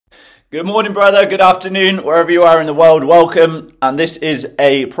Good morning, brother. Good afternoon, wherever you are in the world. Welcome. And this is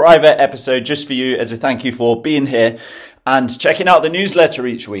a private episode just for you as a thank you for being here and checking out the newsletter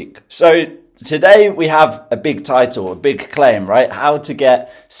each week. So today we have a big title, a big claim, right? How to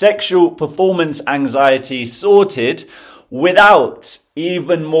get sexual performance anxiety sorted without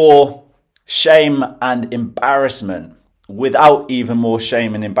even more shame and embarrassment.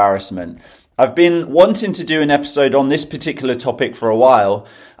 I've been wanting to do an episode on this particular topic for a while,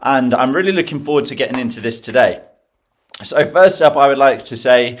 and I'm really looking forward to getting into this today. So first up, I would like to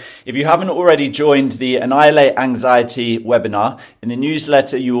say, if you haven't already joined the Annihilate Anxiety webinar, in the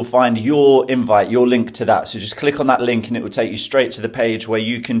newsletter you will find your invite, your link to that. So just click on that link and it will take you straight to the page where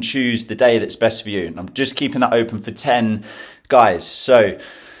you can choose the day that's best for you. And I'm just keeping that open for 10 guys. So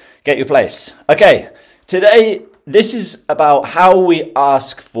get your place. Okay, today this is about how we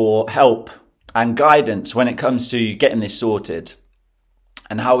ask for help and guidance when it comes to getting this sorted,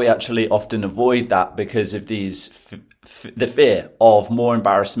 and how we actually often avoid that because of the fear of more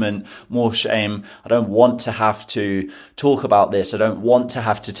embarrassment, more shame. I don't want to have to talk about this. I don't want to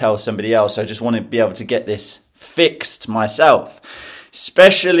have to tell somebody else. I just want to be able to get this fixed myself,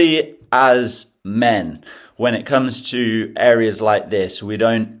 especially as men. When it comes to areas like this, we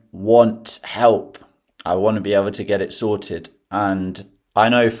don't want help. I want to be able to get it sorted. And I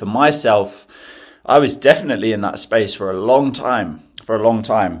know for myself, I was definitely in that space for a long time,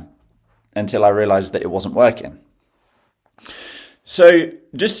 until I realized that it wasn't working. So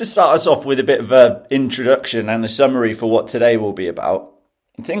just to start us off with a bit of an introduction and a summary for what today will be about,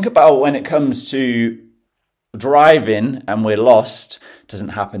 think about when it comes to driving and we're lost. It doesn't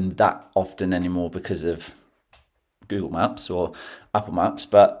happen that often anymore because of Google Maps or Apple Maps,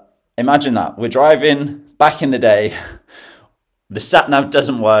 but imagine that. We're driving back in the day, the sat-nav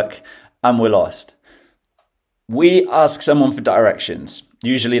doesn't work, and we're lost. We ask someone for directions.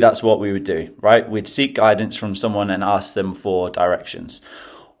 Usually that's what we would do, right? We'd seek guidance from someone and ask them for directions.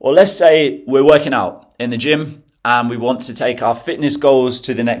 Or let's say we're working out in the gym and we want to take our fitness goals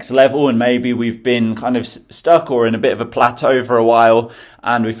to the next level, and maybe we've been kind of stuck or in a bit of a plateau for a while,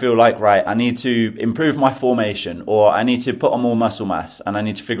 and we feel like, right, I need to improve my formation, or I need to put on more muscle mass, and I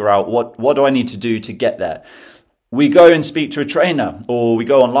need to figure out what do I need to do to get there. We go and speak to a trainer, or we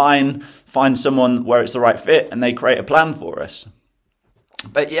go online, find someone where it's the right fit, and they create a plan for us.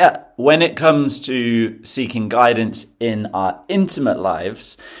 But yeah, when it comes to seeking guidance in our intimate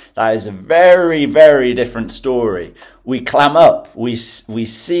lives, that is a very, very different story. We clam up, we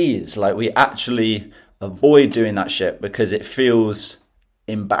seize, like we actually avoid doing that shit because it feels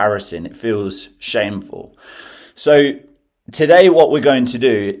embarrassing, it feels shameful. So today what we're going to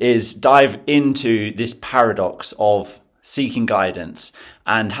do is dive into this paradox of seeking guidance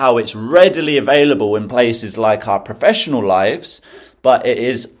and how it's readily available in places like our professional lives, but it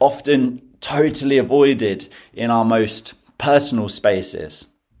is often totally avoided in our most personal spaces.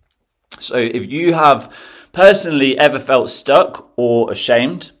 So if you have personally ever felt stuck or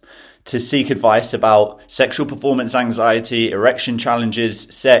ashamed to seek advice about sexual performance anxiety, erection challenges,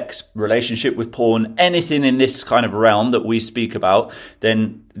 sex, relationship with porn, anything in this kind of realm that we speak about,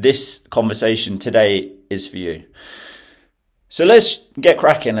 then this conversation today is for you. So let's get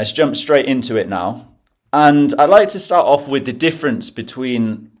cracking. Let's jump straight into it now. And I'd like to start off with the difference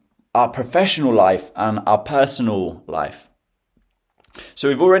between our professional life and our personal life. So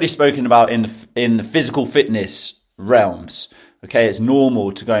we've already spoken about in the physical fitness realms. Okay, it's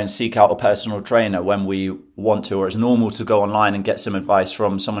normal to go and seek out a personal trainer when we want to, or it's normal to go online and get some advice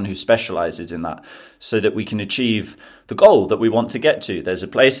from someone who specializes in that so that we can achieve the goal that we want to get to. There's a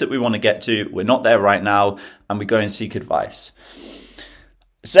place that we want to get to. We're not there right now, and we go and seek advice.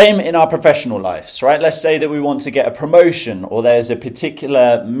 Same in our professional lives, right? Let's say that we want to get a promotion, or there's a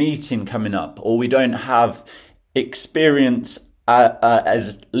particular meeting coming up, or we don't have experience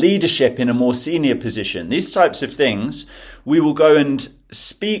as leadership in a more senior position. These types of things, we will go and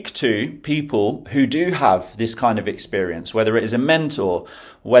speak to people who do have this kind of experience, whether it is a mentor,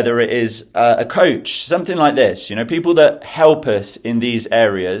 whether it is a coach, something like this, people that help us in these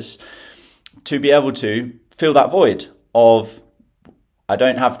areas to be able to fill that void of, I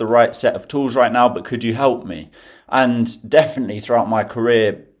don't have the right set of tools right now, but could you help me? And definitely throughout my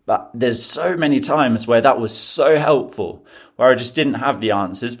career, but there's so many times where that was so helpful, where I just didn't have the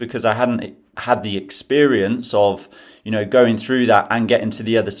answers because I hadn't had the experience of, going through that and getting to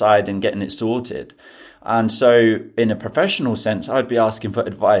the other side and getting it sorted. And so in a professional sense, I'd be asking for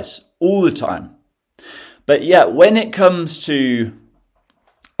advice all the time. But yeah, when it comes to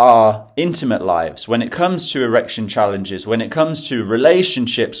our intimate lives, when it comes to erection challenges, when it comes to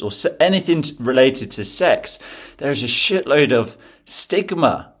relationships or anything related to sex, there's a shitload of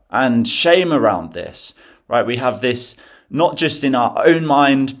stigma and shame around this, right? We have this not just in our own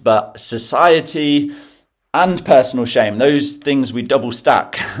mind, but society and personal shame. Those things we double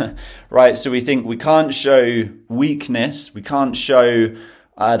stack, right? So we think we can't show weakness. We can't show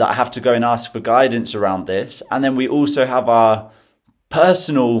that I have to go and ask for guidance around this. And then we also have our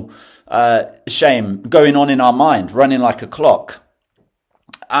personal shame going on in our mind, running like a clock.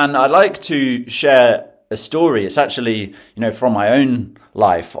 And I like to share a story. It's actually, from my own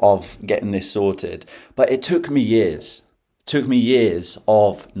life of getting this sorted, but it took me years. It took me years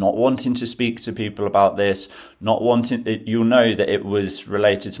of not wanting to speak to people about this, not wanting, you'll know that it was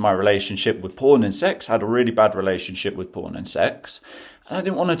related to my relationship with porn and sex. I had a really bad relationship with porn and sex, and I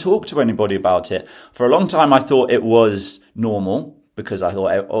didn't want to talk to anybody about it. For a long time, I thought it was normal because I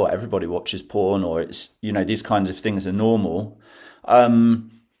thought, oh, everybody watches porn, or it's, these kinds of things are normal.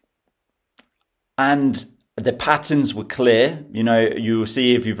 And the patterns were clear. You will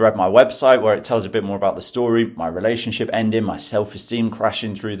see if you've read my website where it tells a bit more about the story, my relationship ending, my self-esteem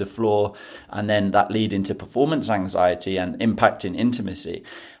crashing through the floor, and then that leading to performance anxiety and impacting intimacy.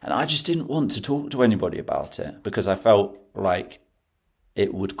 And I just didn't want to talk to anybody about it because I felt like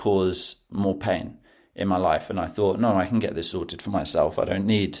it would cause more pain in my life. And I thought, no, I can get this sorted for myself. I don't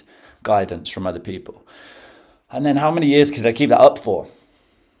need guidance from other people. And then how many years could I keep that up for?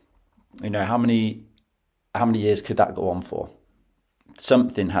 How many years could that go on for?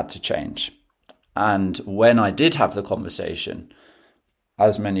 Something had to change. And when I did have the conversation,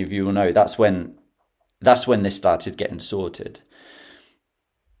 as many of you will know, that's when this started getting sorted.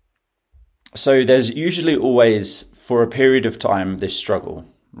 So there's usually always, for a period of time, this struggle,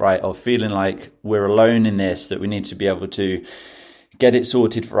 right, of feeling like we're alone in this, that we need to be able to get it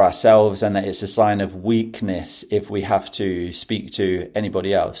sorted for ourselves, and that it's a sign of weakness if we have to speak to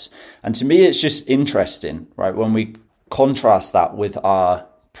anybody else. And to me, it's just interesting, right? When we contrast that with our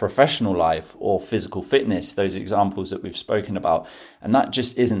professional life or physical fitness, those examples that we've spoken about, and that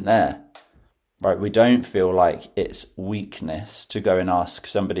just isn't there, right? We don't feel like it's weakness to go and ask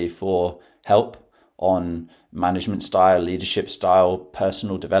somebody for help on management style, leadership style,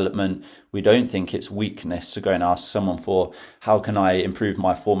 personal development. We don't think it's weakness to go and ask someone for how can I improve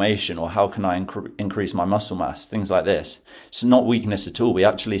my formation, or how can I increase my muscle mass, things like this. It's not weakness at all. We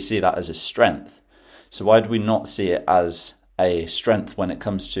actually see that as a strength. So why do we not see it as a strength when it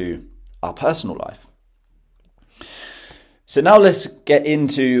comes to our personal life? So now let's get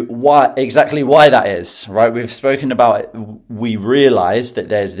into why that is, right? We've spoken about it. We realize that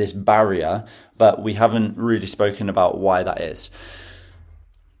there's this barrier, but we haven't really spoken about why that is.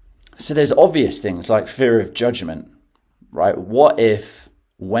 So there's obvious things like fear of judgment, right? What if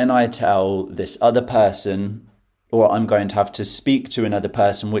when I tell this other person, or I'm going to have to speak to another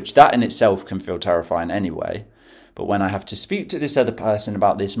person, which that in itself can feel terrifying anyway, but when I have to speak to this other person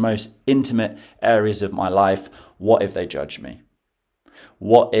about this most intimate areas of my life, what if they judge me?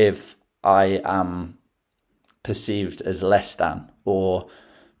 What if I am perceived as less than or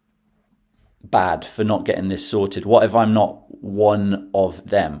bad for not getting this sorted? What if I'm not one of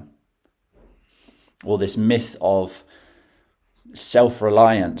them? Or this myth of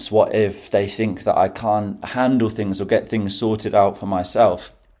self-reliance. What if they think that I can't handle things or get things sorted out for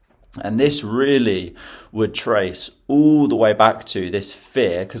myself? And this really would trace all the way back to this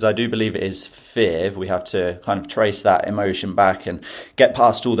fear, because I do believe it is fear. We have to kind of trace that emotion back and get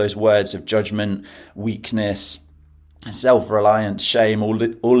past all those words of judgment, weakness, self-reliance, shame,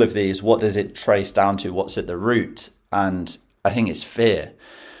 all of these. What does it trace down to? What's at the root? And I think it's fear,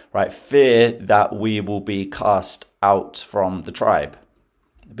 right? Fear that we will be cast out from the tribe,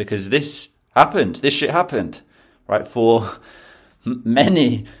 because this shit happened, right? For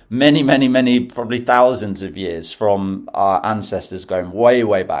many, probably thousands of years, from our ancestors going way,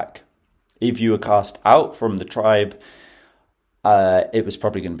 way back. If you were cast out from the tribe, it was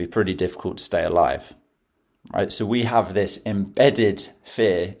probably going to be pretty difficult to stay alive, right? So we have this embedded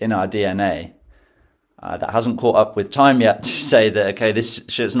fear in our DNA that hasn't caught up with time yet to say that, okay, this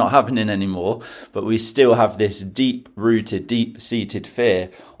shit's not happening anymore. But we still have this deep-rooted, deep-seated fear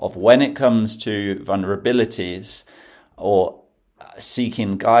of when it comes to vulnerabilities or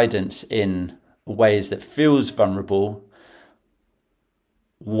seeking guidance in ways that feels vulnerable.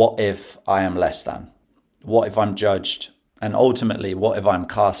 What if I am less than? What if I'm judged? And ultimately, what if I'm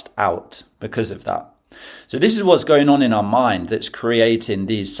cast out because of that? So this is what's going on in our mind that's creating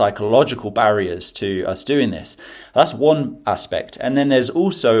these psychological barriers to us doing this. That's one aspect. And then there's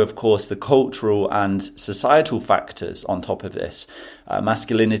also, of course, the cultural and societal factors on top of this.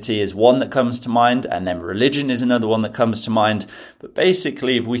 Masculinity is one that comes to mind, and then religion is another one that comes to mind. But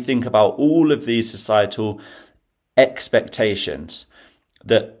basically, if we think about all of these societal expectations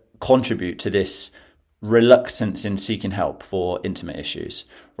that contribute to this reluctance in seeking help for intimate issues,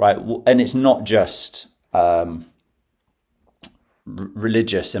 right? And it's not just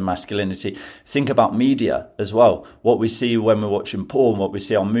religious and masculinity. Think about media as well. What we see when we're watching porn, what we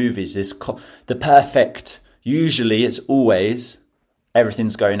see on movies, the perfect, usually it's always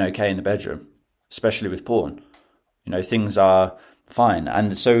everything's going okay in the bedroom, especially with porn. Things are fine.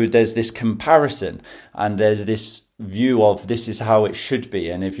 And so there's this comparison and there's this view of this is how it should be.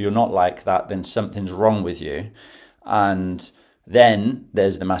 And if you're not like that, then something's wrong with you. And then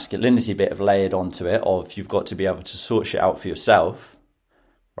there's the masculinity bit of layered onto it of you've got to be able to sort shit out for yourself,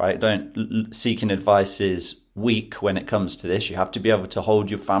 right? Seeking advice is weak when it comes to this. You have to be able to hold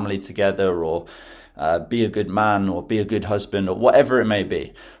your family together or be a good man or be a good husband or whatever it may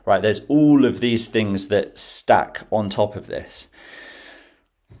be, right? There's all of these things that stack on top of this.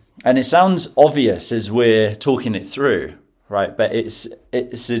 And it sounds obvious as we're talking it through, right? But it's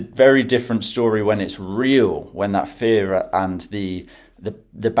a very different story when it's real, when that fear and the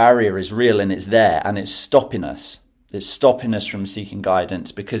barrier is real and it's there and it's stopping us. It's stopping us from seeking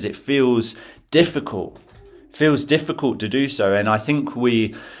guidance because it feels difficult. Feels difficult to do so. And I think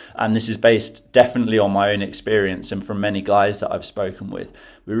and this is based definitely on my own experience and from many guys that I've spoken with,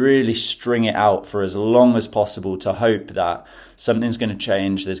 we really string it out for as long as possible to hope that something's going to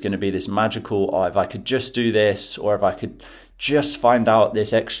change. There's going to be this magical, if I could just do this, or if I could just find out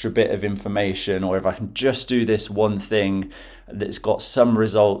this extra bit of information, or if I can just do this one thing that's got some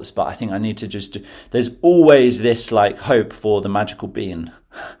results, but I think I need to just do. There's always this hope for the magical bean.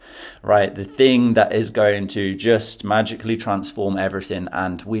 Right, the thing that is going to just magically transform everything,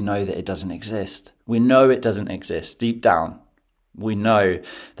 and we know that it doesn't exist. We know it doesn't exist deep down. We know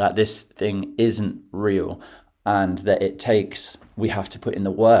that this thing isn't real and that we have to put in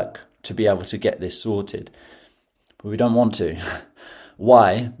the work to be able to get this sorted. But we don't want to.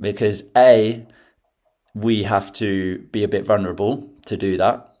 Why? Because we have to be a bit vulnerable to do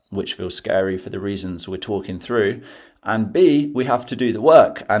that, which feels scary for the reasons we're talking through. And B, we have to do the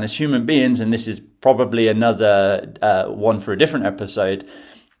work. And as human beings, and this is probably another one for a different episode,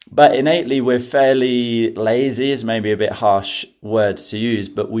 but innately we're fairly lazy, is maybe a bit harsh words to use,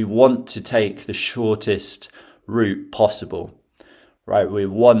 but we want to take the shortest route possible, right? We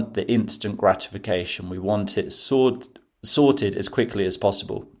want the instant gratification. We want it sorted as quickly as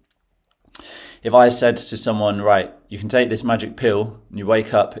possible. If I said to someone, right, you can take this magic pill and you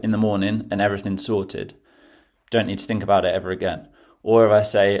wake up in the morning and everything's sorted, don't need to think about it ever again. Or if I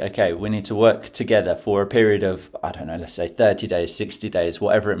say, okay, we need to work together for a period of, let's say 30 days, 60 days,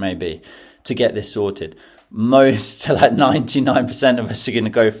 whatever it may be, to get this sorted. Most, 99% of us are going to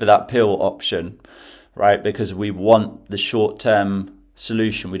go for that pill option, right? Because we want the short-term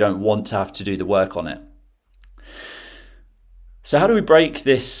solution. We don't want to have to do the work on it. So how do we break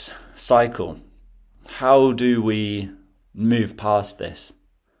this cycle? How do we move past this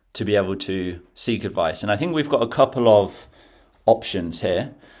to be able to seek advice? And I think we've got a couple of options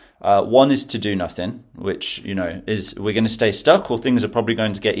here. One is to do nothing, which, is we're going to stay stuck, or things are probably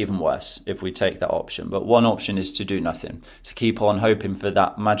going to get even worse if we take that option. But one option is to do nothing, to keep on hoping for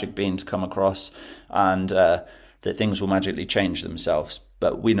that magic bean to come across and that things will magically change themselves.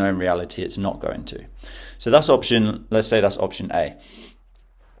 But we know in reality it's not going to. So let's say that's option A.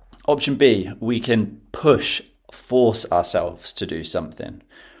 Option B, we can force ourselves to do something.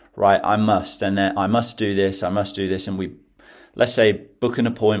 Right, I must do this, and we, let's say, book an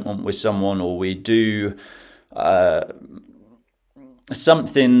appointment with someone, or we do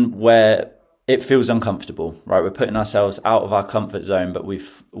something where it feels uncomfortable, right? We're putting ourselves out of our comfort zone, but we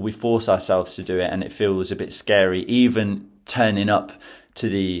force ourselves to do it, and it feels a bit scary, even turning up to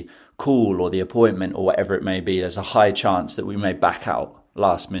the call or the appointment or whatever it may be. There's a high chance that we may back out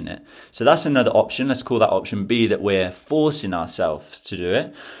last minute. So that's another option. Let's call that option B, that we're forcing ourselves to do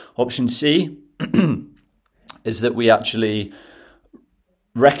it. Option C is that we actually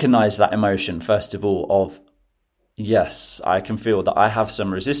recognize that emotion, first of all, of, yes, I can feel that I have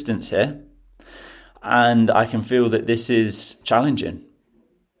some resistance here, and I can feel that this is challenging.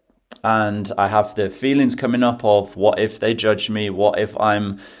 And I have the feelings coming up of, what if they judge me? What if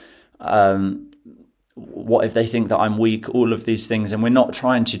what if they think that I'm weak? All of these things. And we're not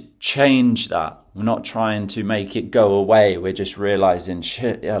trying to change that. We're not trying to make it go away. We're just realizing,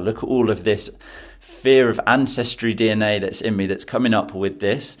 shit, yeah, look at all of this fear of ancestry DNA that's in me that's coming up with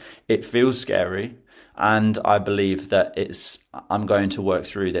this. It feels scary. And I believe that I'm going to work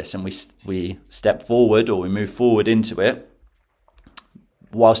through this. And we step forward, or we move forward into it,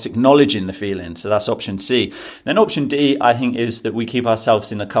 whilst acknowledging the feeling. So that's option C. Then option D, I think, is that we keep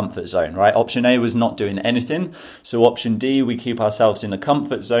ourselves in a comfort zone, right? Option A was not doing anything. So option D, we keep ourselves in a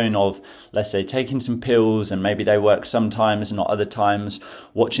comfort zone of, let's say, taking some pills, and maybe they work sometimes, not other times,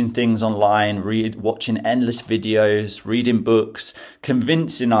 watching things online, watching endless videos, reading books,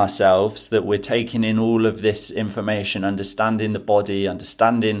 convincing ourselves that we're taking in all of this information, understanding the body,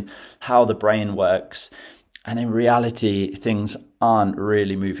 understanding how the brain works. And in reality, things aren't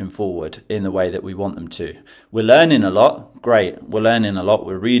really moving forward in the way that we want them to. We're learning a lot. Great. We're learning a lot.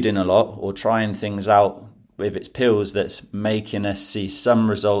 We're reading a lot, or trying things out, if it's pills, that's making us see some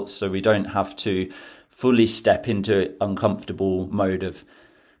results so we don't have to fully step into uncomfortable mode of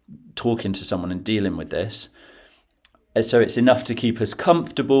talking to someone and dealing with this. So it's enough to keep us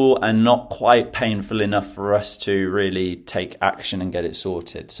comfortable and not quite painful enough for us to really take action and get it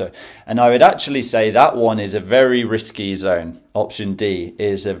sorted. And I would actually say that one is a very risky zone. Option D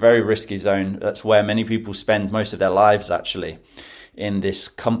is a very risky zone. That's where many people spend most of their lives, actually, in this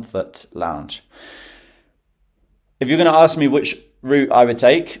comfort lounge. If you're going to ask me which route I would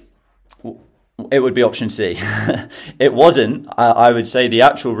take, it would be option C. It wasn't. I would say the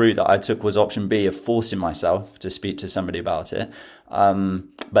actual route that I took was option B, of forcing myself to speak to somebody about it.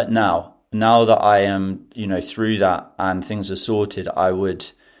 But now that I am, through that and things are sorted, I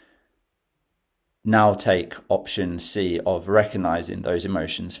would now take option C of recognizing those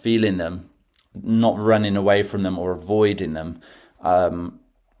emotions, feeling them, not running away from them or avoiding them,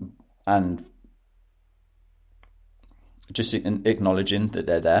 and just acknowledging that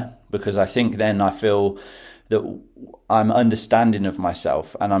they're there, because I think then I feel that I'm understanding of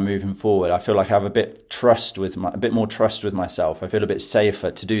myself and I'm moving forward. I feel like I have a bit more trust with myself. I feel a bit safer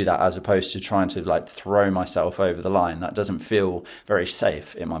to do that, as opposed to trying to throw myself over the line. That doesn't feel very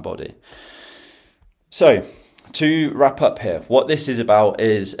safe in my body. So to wrap up here, what this is about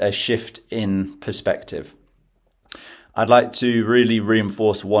is a shift in perspective. I'd like to really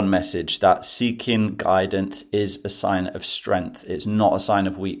reinforce one message, that seeking guidance is a sign of strength. It's not a sign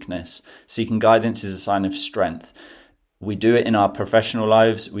of weakness. Seeking guidance is a sign of strength. We do it in our professional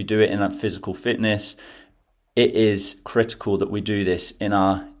lives. We do it in our physical fitness. It is critical that we do this in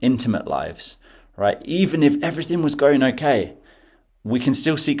our intimate lives, right? Even if everything was going okay, we can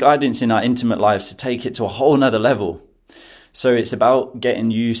still seek guidance in our intimate lives to take it to a whole nother level. So it's about getting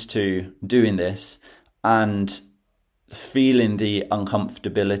used to doing this and feeling the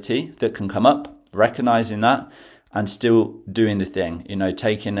uncomfortability that can come up, recognizing that, and still doing the thing,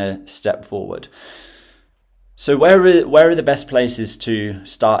 taking a step forward. So where are the best places to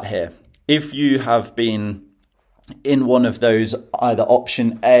start here? If you have been in one of those, either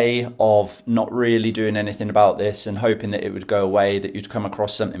option A of not really doing anything about this and hoping that it would go away, that you'd come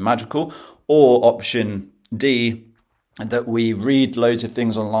across something magical, or option D, that we read loads of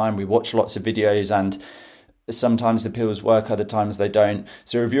things online, we watch lots of videos, and sometimes the pills work, other times they don't.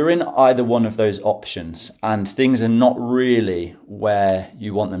 So if you're in either one of those options and things are not really where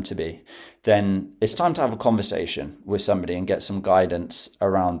you want them to be, then it's time to have a conversation with somebody and get some guidance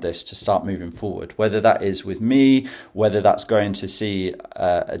around this to start moving forward. Whether that is with me, whether that's going to see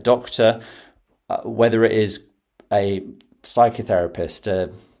a doctor, whether it is a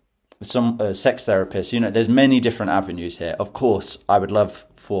psychotherapist, some sex therapist, there's many different avenues here. Of course, I would love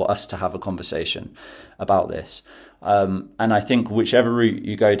for us to have a conversation about this. And I think whichever route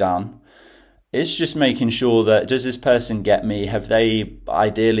you go down, it's just making sure that, does this person get me? Have they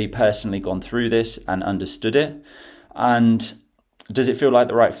ideally personally gone through this and understood it? And does it feel like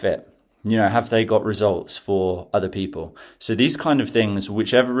the right fit? Have they got results for other people? So these kind of things,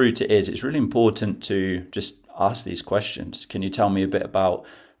 whichever route it is, it's really important to just ask these questions. Can you tell me a bit about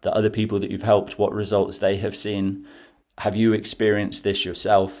the other people that you've helped, what results they have seen? Have you experienced this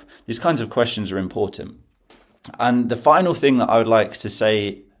yourself? These kinds of questions are important. And the final thing that I would like to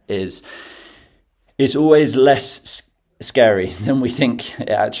say is, it's always less scary than we think it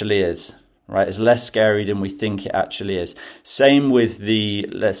actually is, right? It's less scary than we think it actually is. Same with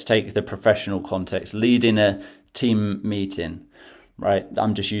let's take the professional context, leading a team meeting, right?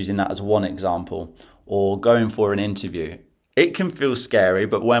 I'm just using that as one example, or going for an interview. It can feel scary,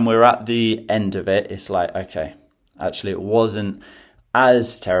 but when we're at the end of it, it's like, okay, actually it wasn't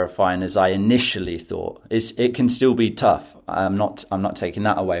as terrifying as I initially thought. It can still be tough. I'm not taking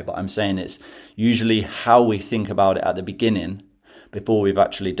that away, but I'm saying it's usually how we think about it at the beginning, before we've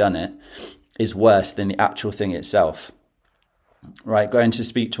actually done it, is worse than the actual thing itself. Right? Going to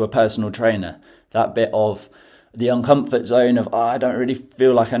speak to a personal trainer, that bit of the uncomfort zone of, I don't really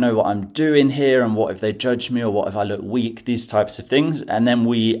feel like I know what I'm doing here, and what if they judge me, or what if I look weak, these types of things. And then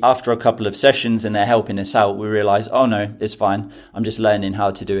after a couple of sessions and they're helping us out, we realize, oh no, it's fine. I'm just learning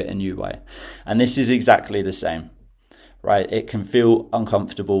how to do it a new way. And this is exactly the same, right? It can feel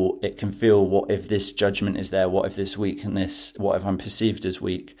uncomfortable. It can feel, what if this judgment is there? What if this weakness? What if I'm perceived as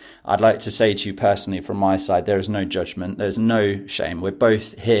weak? I'd like to say to you personally, from my side, there is no judgment. There's no shame. We're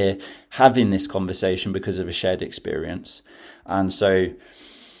both here having this conversation because of a shared experience. And so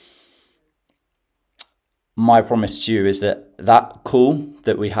my promise to you is that call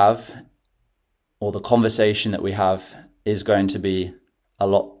that we have, or the conversation that we have, is going to be a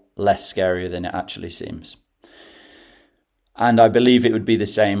lot less scarier than it actually seems. And I believe it would be the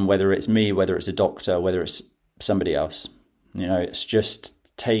same whether it's me, whether it's a doctor, whether it's somebody else. It's just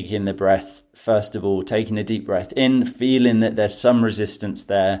taking the breath, first of all, taking a deep breath in, feeling that there's some resistance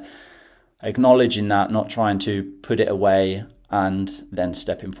there, acknowledging that, not trying to put it away, and then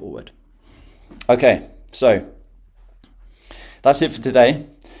stepping forward. Okay, so that's it for today.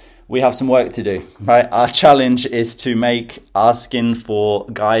 We have some work to do, right? Our challenge is to make asking for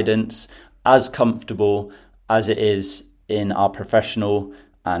guidance as comfortable as it is in our professional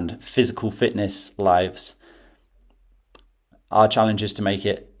and physical fitness lives. Our challenge is to make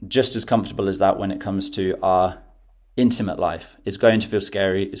it just as comfortable as that when it comes to our intimate life. It's going to feel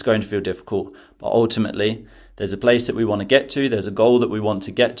scary, it's going to feel difficult, but ultimately there's a place that we want to get to, there's a goal that we want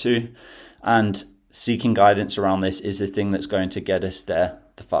to get to, and seeking guidance around this is the thing that's going to get us there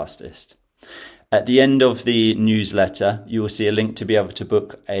the fastest. At the end of the newsletter, you will see a link to be able to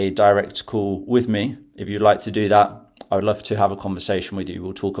book a direct call with me. If you'd like to do that, I would love to have a conversation with you.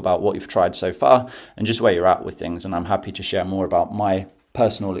 We'll talk about what you've tried so far and just where you're at with things. And I'm happy to share more about my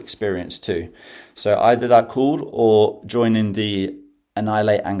personal experience too. So either that call or joining the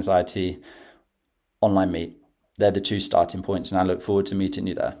Annihilate Anxiety online meet. They're the two starting points, and I look forward to meeting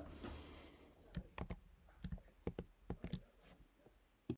you there.